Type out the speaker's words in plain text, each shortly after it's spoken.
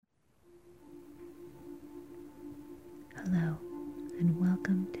Hello, and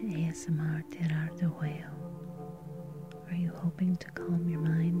welcome to ASMR Tirar de Huevo. Are you hoping to calm your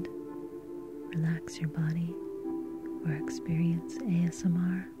mind, relax your body, or experience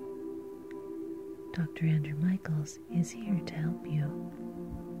ASMR? Dr. Andrew Michaels is here to help you.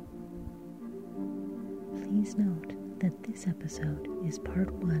 Please note that this episode is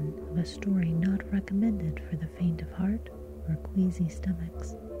part 1 of a story not recommended for the faint of heart or queasy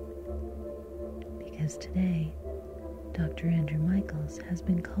stomachs. Because today, Dr. Andrew Michaels has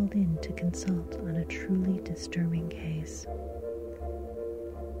been called in to consult on a truly disturbing case.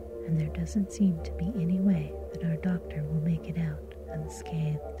 And there doesn't seem to be any way that our doctor will make it out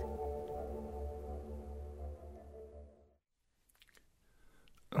unscathed.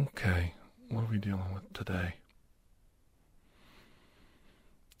 Okay, what are we dealing with today?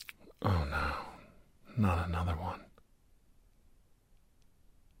 Oh no, not another one.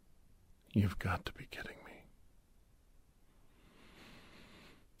 You've got to be kidding me.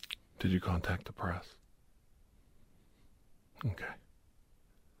 Did you contact the press? Okay.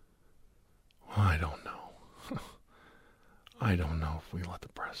 Well, I don't know. I don't know if we let the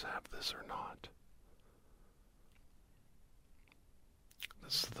press have this or not.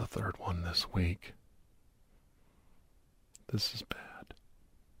 This is the third one this week. This is bad.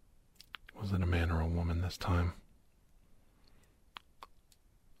 Was it a man or a woman this time?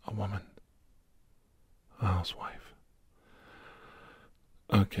 A woman. A housewife.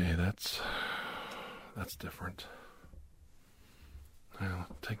 Okay, that's different. Now,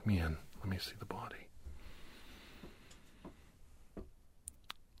 take me in. Let me see the body.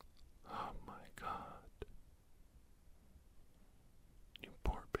 Oh my God. You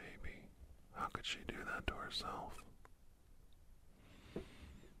poor baby. How could she do that to herself?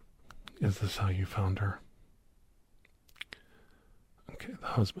 Is this how you found her? Okay, the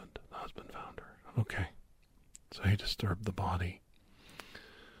husband found her. Okay. So he disturbed the body.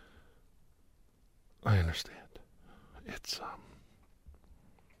 I understand. It's, I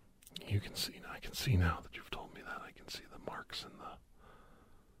can see now that you've told me that. I can see the marks in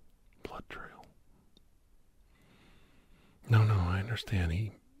the blood trail. No, I understand.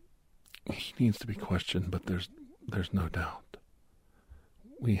 He needs to be questioned, but there's no doubt.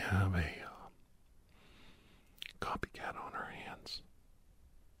 We have a copycat on our hands.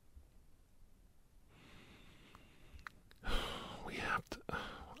 We have to...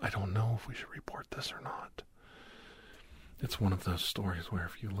 I don't know if we should report this or not. It's one of those stories where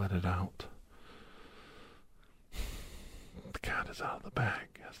if you let it out, the cat is out of the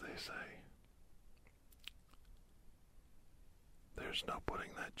bag, as they say. There's no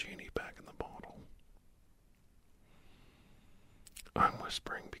putting that genie back in the bottle. I'm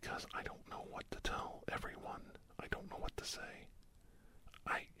whispering because I don't know what to tell everyone. I don't know what to say.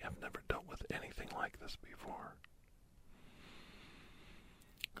 I have never dealt with anything like this before.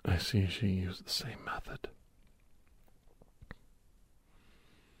 I see she used the same method.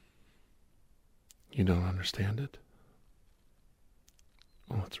 You don't understand it?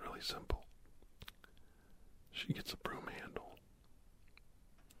 Well, it's really simple. She gets a broom handle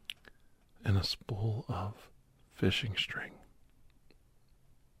and a spool of fishing string.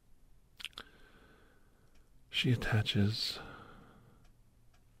 She attaches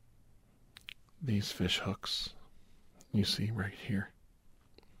these fish hooks you see right here,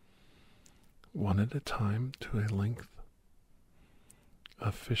 one at a time, to a length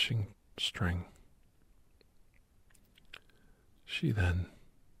of fishing string. She then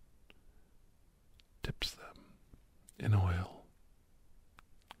dips them in oil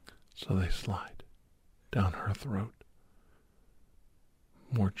so they slide down her throat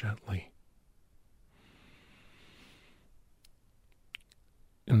more gently.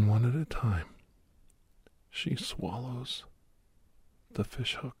 And one at a time, she swallows the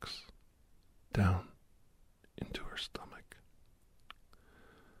fish hooks down into her stomach.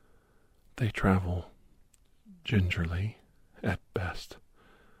 They travel gingerly, at best,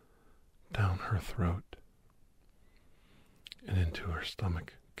 down her throat and into her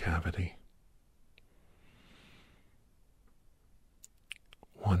stomach cavity.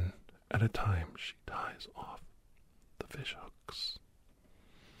 One at a time, she ties off the fish hooks,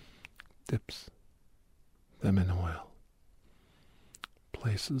 dips them in oil,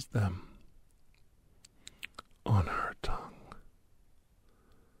 places them on her tongue,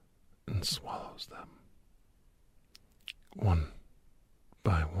 and swallows them one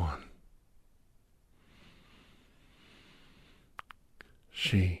by one.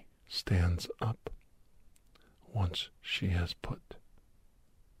 She stands up once she has put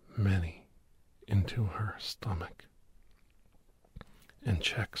many into her stomach and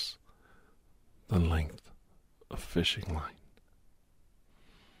checks the length a fishing line.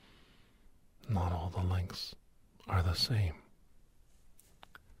 Not all the lengths are the same.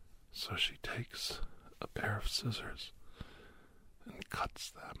 So she takes a pair of scissors and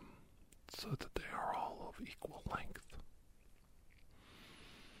cuts them so that they are all of equal length.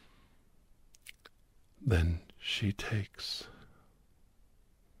 Then she takes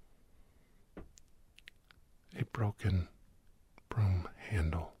a broken broom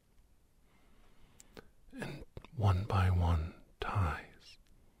handle and one by one ties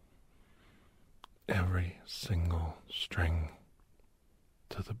every single string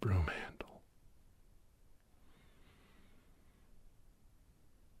to the broom handle.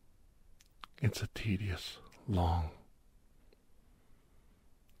 It's a tedious, long,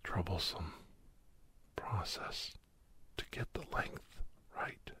 troublesome process to get the length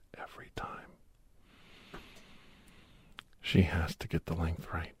right every time. She has to get the length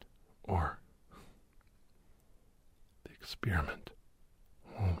right, or the experiment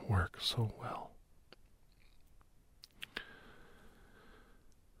won't work so well.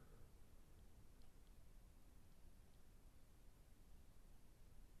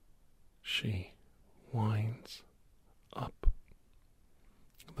 She winds up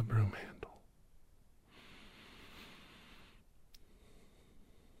the broom handle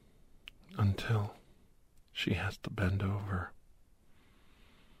until she has to bend over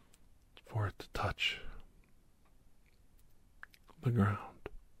for it to touch the ground.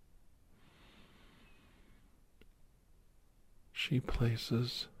 She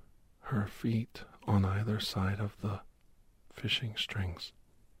places her feet on either side of the fishing strings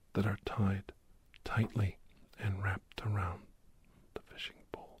that are tied tightly and wrapped around the fishing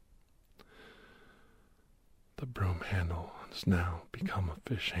pole. The broom handle has now become a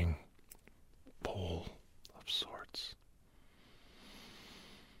fishing pole of sorts,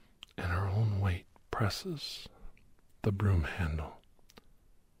 and her own weight presses the broom handle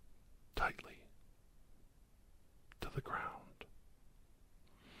tightly to the ground.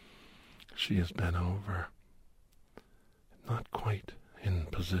 She is bent over, not quite in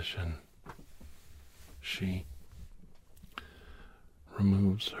position. She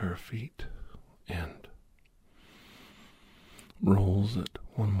removes her feet and rolls it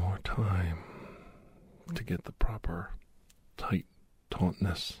one more time to get the proper tight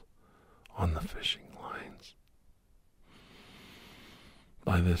tautness on the fishing lines.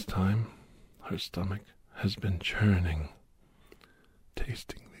 By this time, her stomach has been churning,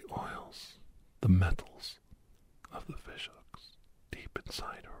 tasting the oils, the metals of the fish hooks deep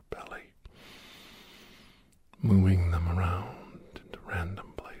inside her belly, moving them around into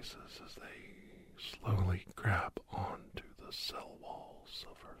random places as they slowly grab onto the cell walls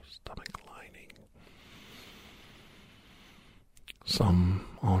of her stomach lining. Some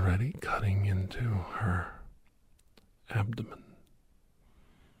already cutting into her abdomen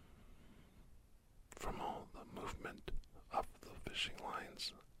from all the movement of the fishing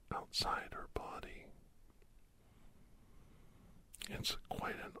lines outside her body. It's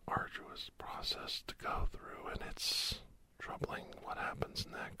quite an arduous process to go through, and it's troubling what happens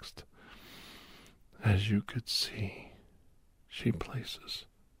next. As you could see, she places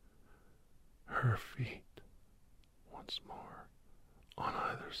her feet once more on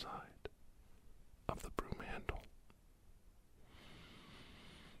either side of the broom handle.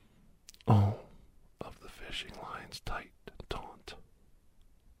 All of the fishing lines tight and taut,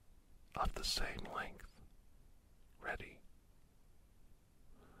 of the same length, ready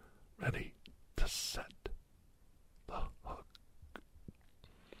to set the hook.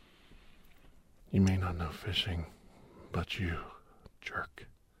 You may not know fishing, but you jerk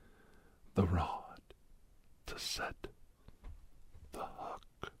the rod to set the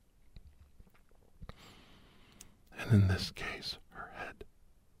hook. And in this case, her head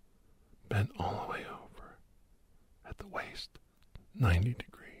bent all the way over at the waist, 90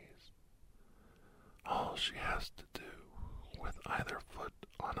 degrees. All she has to do with either foot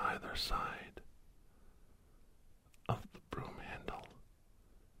on either side of the broom handle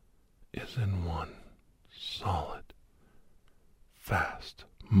is in one solid, fast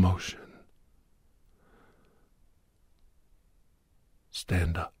motion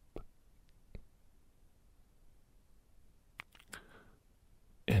stand up.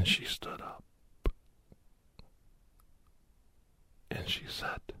 And she stood up, and she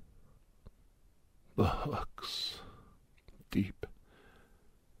set the hooks deep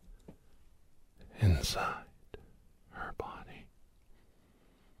inside her body.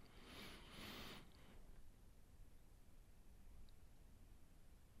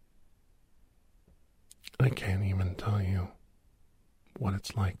 I can't even tell you what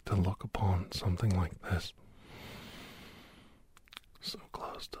it's like to look upon something like this So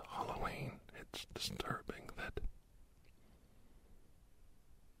close to Halloween, it's disturbing that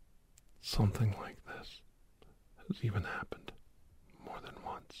something like this has even happened more than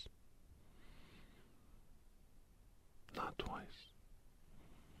once. Not twice,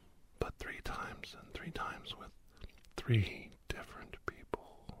 but 3 times, and 3 times with 3 different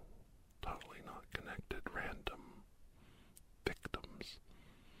people, totally not connected, random victims.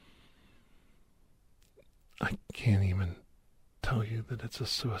 I can't even tell you that it's a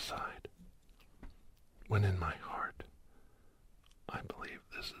suicide, when in my heart, I believe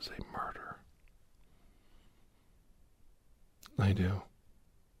this is a murder. I do.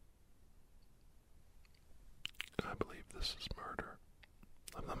 I believe this is murder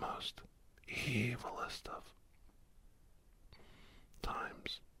of the most evilest of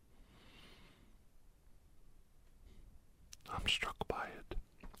times. I'm struck by it,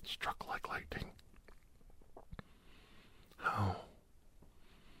 struck like lightning. How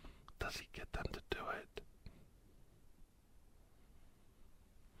does he get them to do it?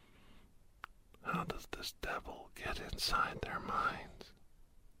 How does this devil get inside their minds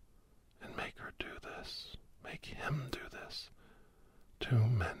and make her do this, make him do this? 2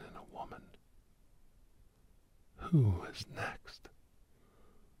 men and a woman. Who is next?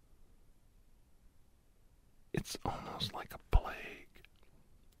 It's almost like a plague,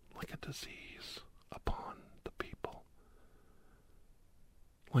 like a disease upon the people.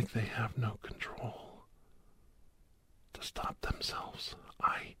 Like they have no control to stop themselves.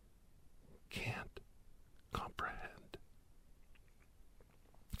 I can't comprehend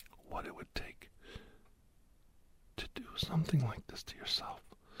what it would take to do something like this to yourself.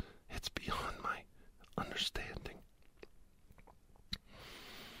 It's beyond my understanding.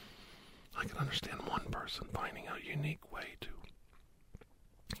 I can understand one person finding a unique way to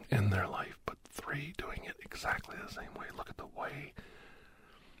end their life, but 3 doing it exactly the same way. Look at the way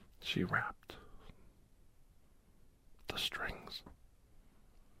she wrapped the strings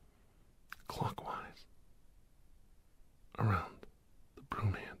clockwise around the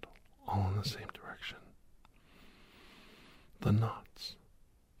broom handle, all in the same direction. The knots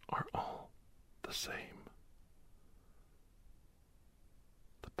are all the same.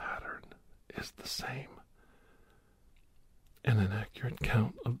 The pattern is the same. And an accurate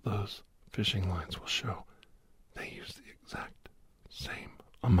count of those fishing lines will show they use the exact same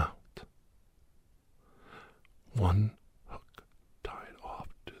amount. 1 hook tied off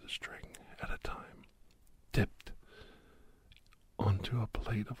to the string at a time, dipped onto a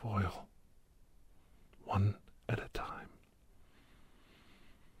plate of oil, 1 at a time,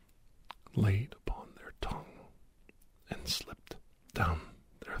 laid upon their tongue and slipped down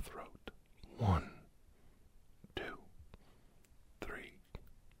their throat. 1, 2, 3,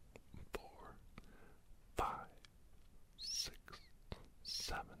 4, 5, 6,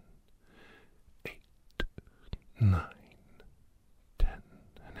 7, 8, 9, 10,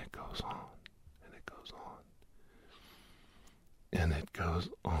 and it goes on, and it goes on, and it goes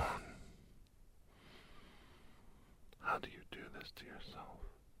on. How do you do this to yourself?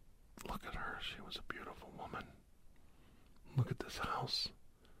 Look at her. She was a beautiful woman. Look at this house.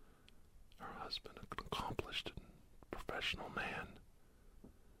 Her husband, an accomplished and professional man.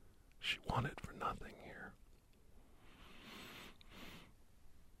 She wanted for nothing here.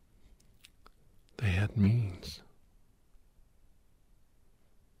 They had means.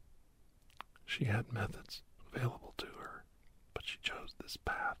 She had methods available to her, but she chose this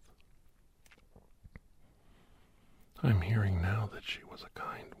path. I'm hearing now that she was a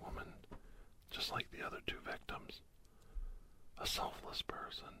kind woman, just like the other 2 victims. A selfless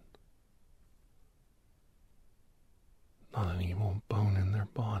person. Not an evil bone in their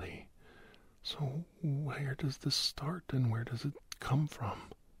body. So where does this start and where does it come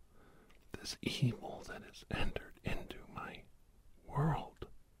from? This evil that has entered into my world.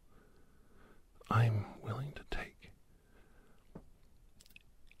 I'm willing to take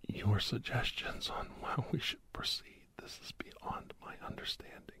your suggestions on how we should proceed. This is beyond my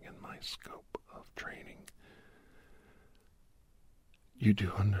understanding and my scope of training. You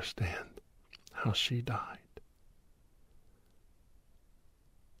do understand how she died.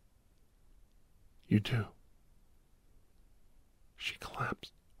 You do. She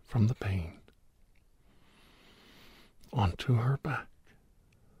collapsed from the pain onto her back,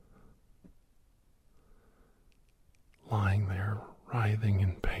 lying there writhing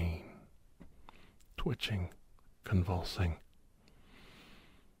in pain, twitching, convulsing.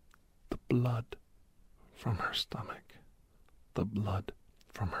 The blood from her stomach, the blood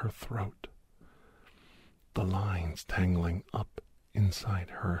from her throat, the lines tangling up inside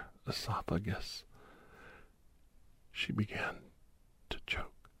her esophagus. She began to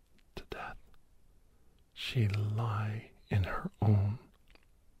choke to death. She lay in her own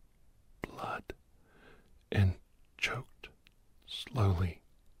blood and choked slowly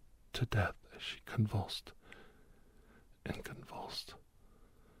to death as she convulsed and convulsed,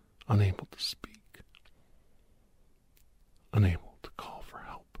 unable to speak, unable to call for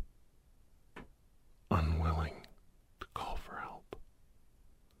help, unwilling to call for help.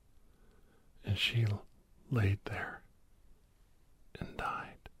 And she laid there and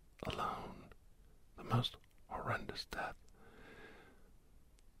died alone, the most horrendous death,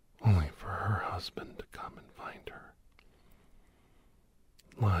 only for her husband to come and find her,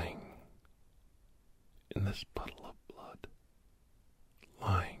 lying in this puddle of blood,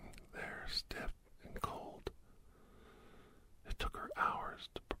 lying there stiff and cold. It took her hours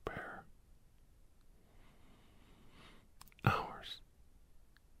to prepare, hours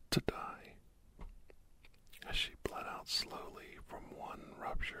to die, as she bled out slowly from one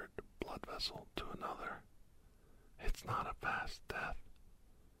ruptured blood vessel to another. It's not a fast death.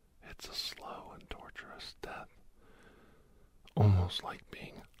 It's a slow and torturous death, almost like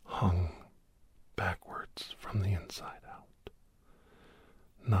being hung backwards from the inside out.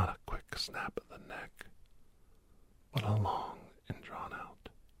 Not a quick snap of the neck, but a long and drawn out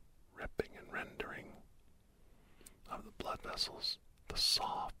ripping and rendering of the blood vessels, the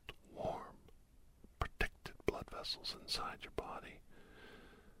soft, warm, protected blood vessels inside your body.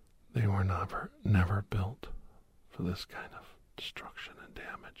 They were never built for this kind of destruction and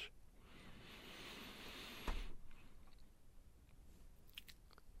damage.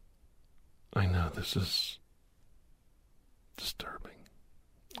 I know this is disturbing,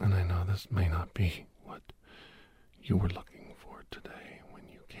 and I know this may not be what you were looking for today when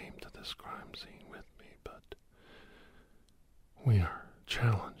you came to this crime scene with me, but we are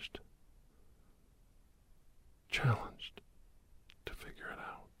challenged to figure it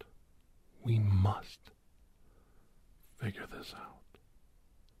out. We must figure this out.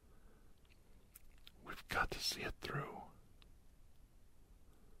 We've got to see it through.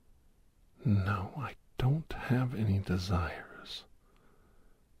 No, I don't have any desires.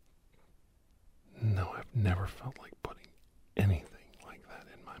 No, I've never felt like putting anything like that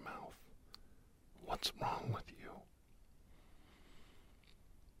in my mouth. What's wrong with you?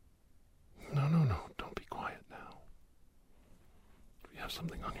 No, don't be quiet now. If you have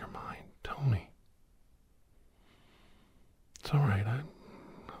something on your mind, tell me. It's all right,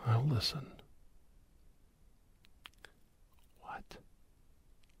 I'll listen. What?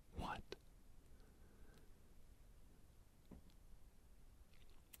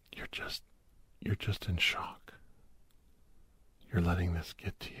 You're just in shock. You're letting this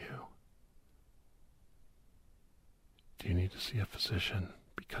get to you. Do you need to see a physician?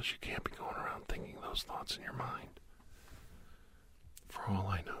 Because you can't be going around thinking those thoughts in your mind. For all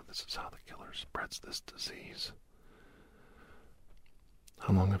I know, this is how the killer spreads this disease.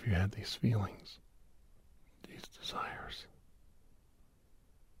 How long have you had these feelings? These desires?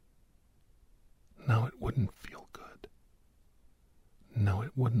 No, it wouldn't feel good. No,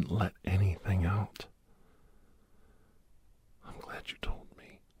 it wouldn't let anything out. I'm glad you told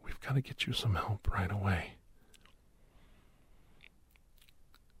me. We've got to get you some help right away.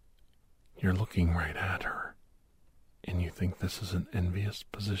 You're looking right at her, and you think this is an envious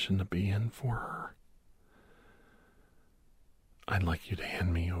position to be in for her. I'd like you to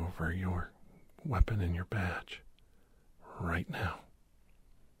hand me over your weapon and your badge right now.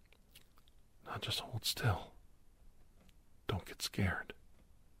 Now just hold still. Don't get scared.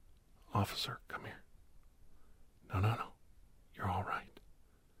 Officer, come here. No. You're all right.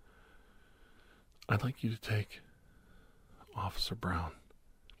 I'd like you to take Officer Brown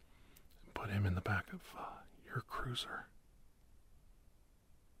and put him in the back of your cruiser.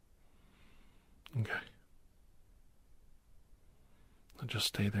 Okay. Now just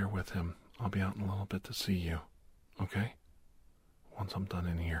stay there with him. I'll be out in a little bit to see you. Okay? Once I'm done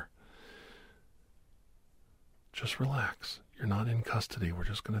in here. Just relax. You're not in custody. We're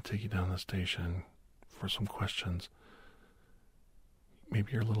just going to take you down to the station for some questions.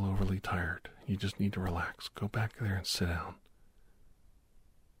 Maybe you're a little overly tired. You just need to relax. Go back there and sit down.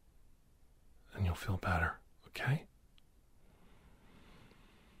 And you'll feel better, okay?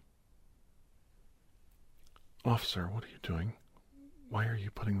 Officer, what are you doing? Why are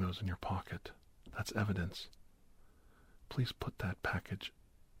you putting those in your pocket? That's evidence. Please put that package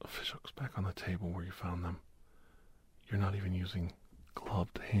of fishhooks back on the table where you found them. You're not even using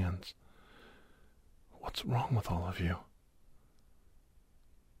gloved hands. What's wrong with all of you?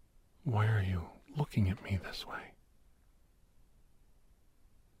 Why are you looking at me this way?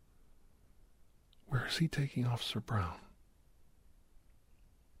 Where is he taking Officer Brown?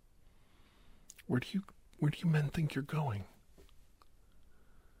 Where do you men think you're going?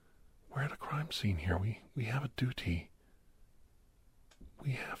 We're at a crime scene here. We have a duty.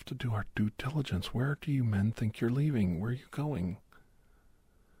 We have to do our due diligence. Where do you men think you're leaving? Where are you going?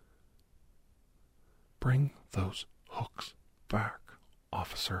 Bring those hooks back,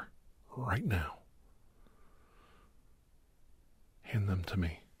 officer, right now. Hand them to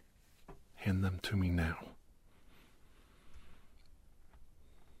me. Hand them to me now.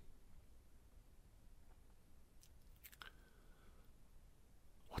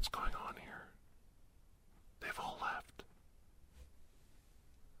 What's going on here? They've all left.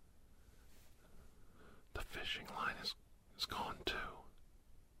 The fishing line is gone too.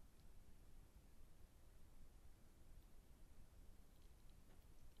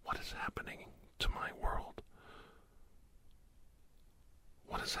 What is happening to my world?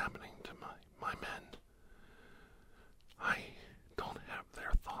 What is happening to my men? I don't have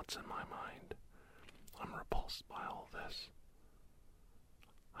their thoughts in my mind. I'm repulsed by all this.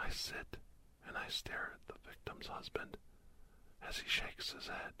 I sit and I stare at the victim's husband as he shakes his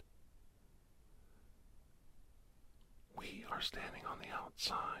head. We are standing on the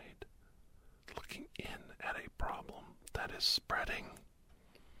outside, looking in at a problem that is spreading.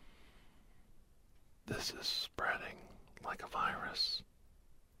 This is spreading like a virus.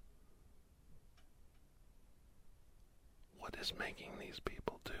 What is making these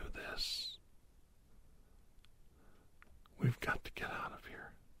people do this? We've got to get out of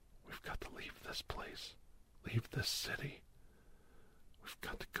here. We've got to leave this place, leave this city. We've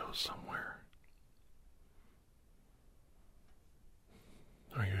got to go somewhere.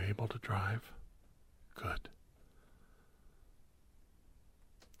 Are you able to drive? Good.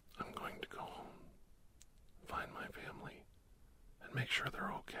 I'm going to go home, find my family, and make sure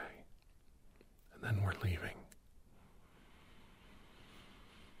they're okay. And then we're leaving.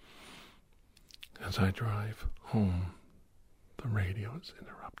 As I drive home, the radio is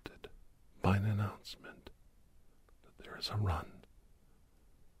interrupted by an announcement that there is a run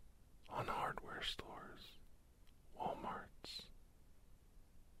on hardware stores, Walmarts,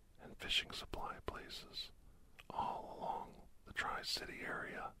 and fishing supply places all along the Tri-City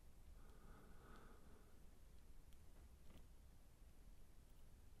area.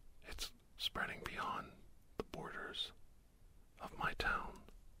 It's spreading beyond the borders of my town,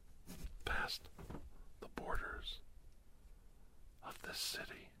 past the borders of this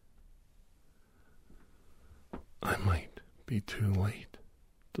city. I might be too late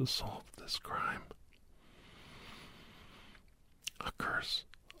to solve this crime. A curse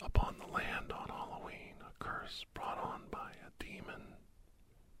upon the land on Halloween, a curse brought on by a demon,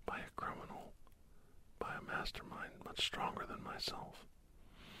 by a criminal, by a mastermind much stronger than myself.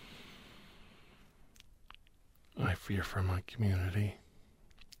 I fear for my community.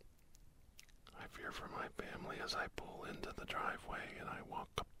 I fear for my family as I pull into the driveway and I walk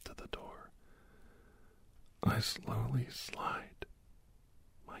up to the door. I slowly slide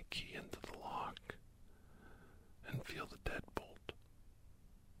my key into the lock and feel the deadbolt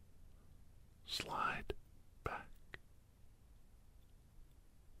slide back.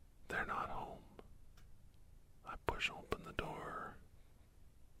 They're not home. I push open the door,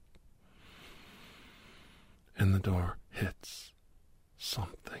 and the door hits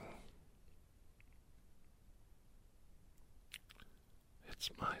something. It's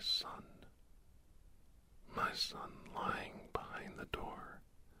my son. My son lying behind the door.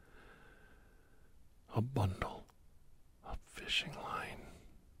 A bundle of fishing line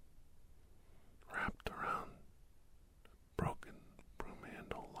wrapped around a broken broom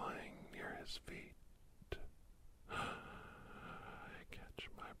handle lying near his feet. I catch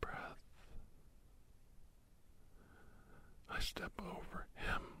my breath. I step over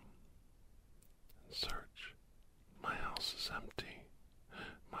him and search. My house is empty.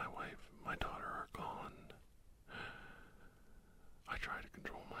 My wife and my daughter are gone. I try to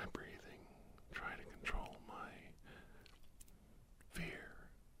control my breathing, try to control my fear,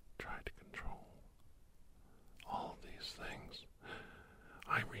 try to control all of these things.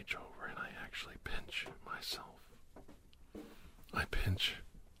 I reach over and I actually pinch myself. I pinch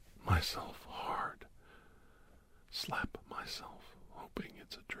myself hard, slap myself, hoping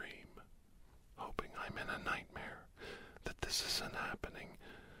it's a dream, hoping I'm in a nightmare, that this isn't happening.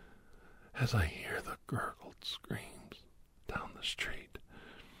 As I hear the gurgled screams down the street,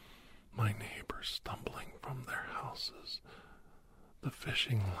 my neighbors stumbling from their houses, the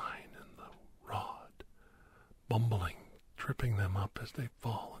fishing line and the rod bumbling, tripping them up as they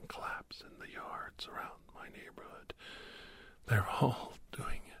fall and collapse in the yards around my neighborhood. They're all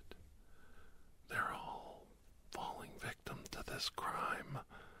doing it. They're all falling victim to this crime.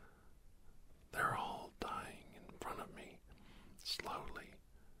 They're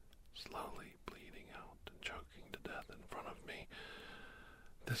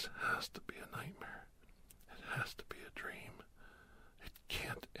This has to be a nightmare. It has to be a dream. It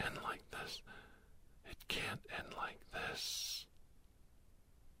can't end like this. It can't end like this.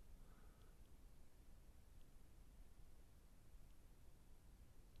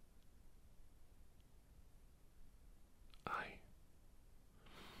 I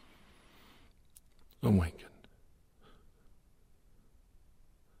awakened.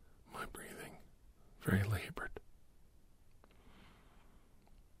 My breathing very labored.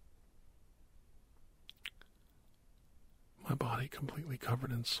 My body completely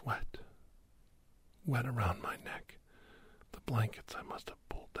covered in sweat, wet around my neck. The blankets, I must have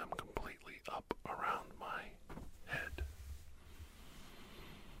pulled them completely up around my head.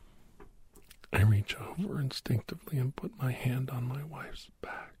 I reach over instinctively and put my hand on my wife's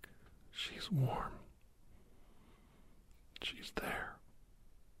back. She's warm. She's there.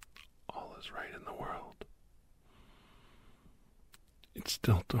 All is right in the world. It's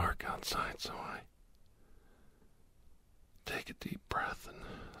still dark outside, so I take a deep breath and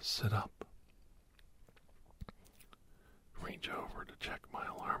sit up. Reach over to check my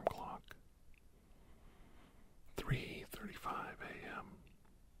alarm clock. 3:35 a.m.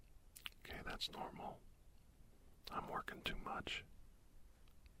 Okay, that's normal. I'm working too much.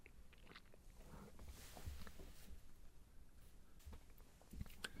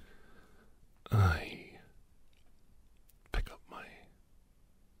 I pick up my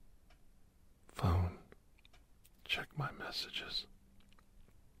phone, check my messages.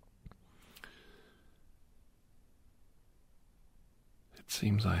 It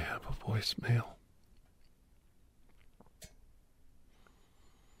seems I have a voicemail.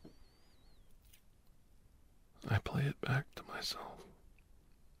 I play it back to myself.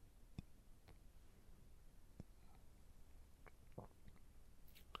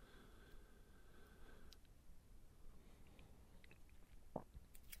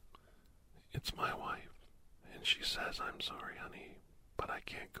 It's my wife, and she says, "I'm sorry, honey, but I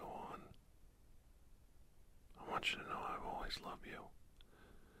can't go on. I want you to know I've always loved you."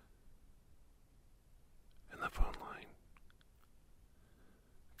 And the phone line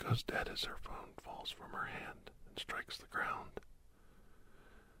goes dead as her phone falls from her hand and strikes the ground.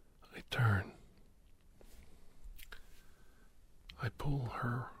 I turn. I pull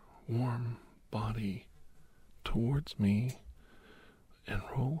her warm body towards me and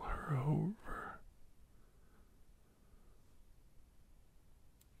roll her over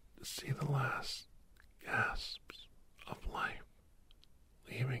to see the last gasps of life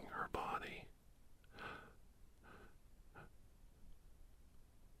leaving her body.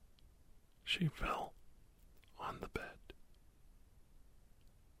 She fell on the bed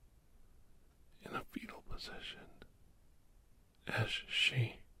in a fetal position as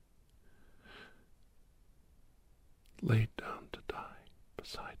she laid down to die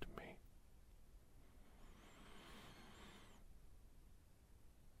beside me.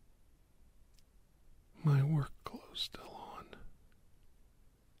 My work clothes still on.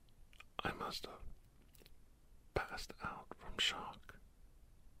 I must have passed out from shock.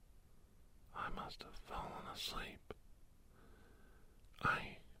 I must have fallen asleep.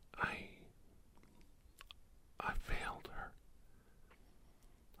 I failed her.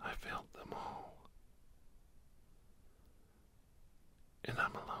 I failed them all. And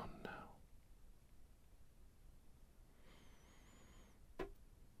I'm alone now.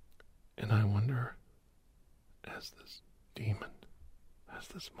 And I wonder, as this demon, as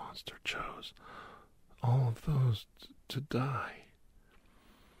this monster chose all of those to die,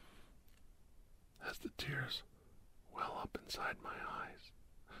 as the tears well up inside my eyes,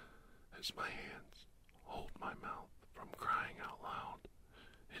 as my hands hold my mouth from crying out loud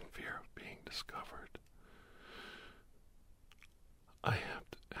in fear of being discovered, I have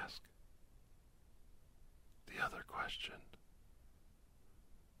to ask the other question.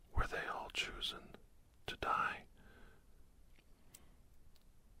 Were they all chosen to die?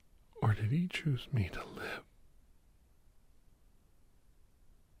 Or did he choose me to live?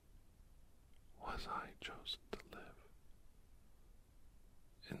 Was I chosen to live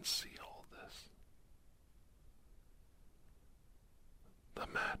and see all this? The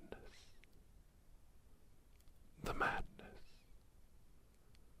madness. The madness.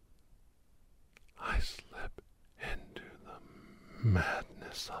 I slip into the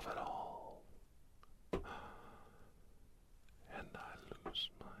madness of it all. And I lose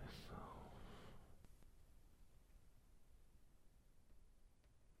myself.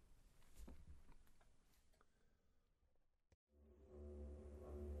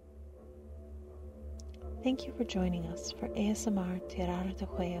 Thank you for joining us for ASMR Tirar de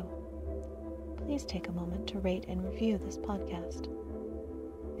Cuello. Please take a moment to rate and review this podcast.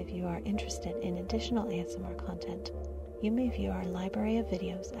 If you are interested in additional ASMR content, you may view our library of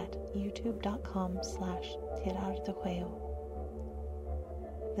videos at youtube.com/Tirar de Juego.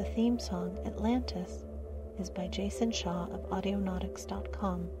 The theme song, Atlantis, is by Jason Shaw of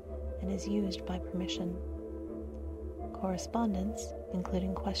Audionautics.com and is used by permission. Correspondence,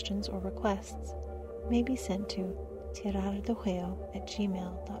 including questions or requests, may be sent to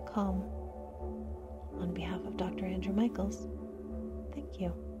tirardejuego@gmail.com. On behalf of Dr. Andrew Michaels, thank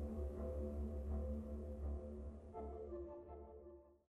you.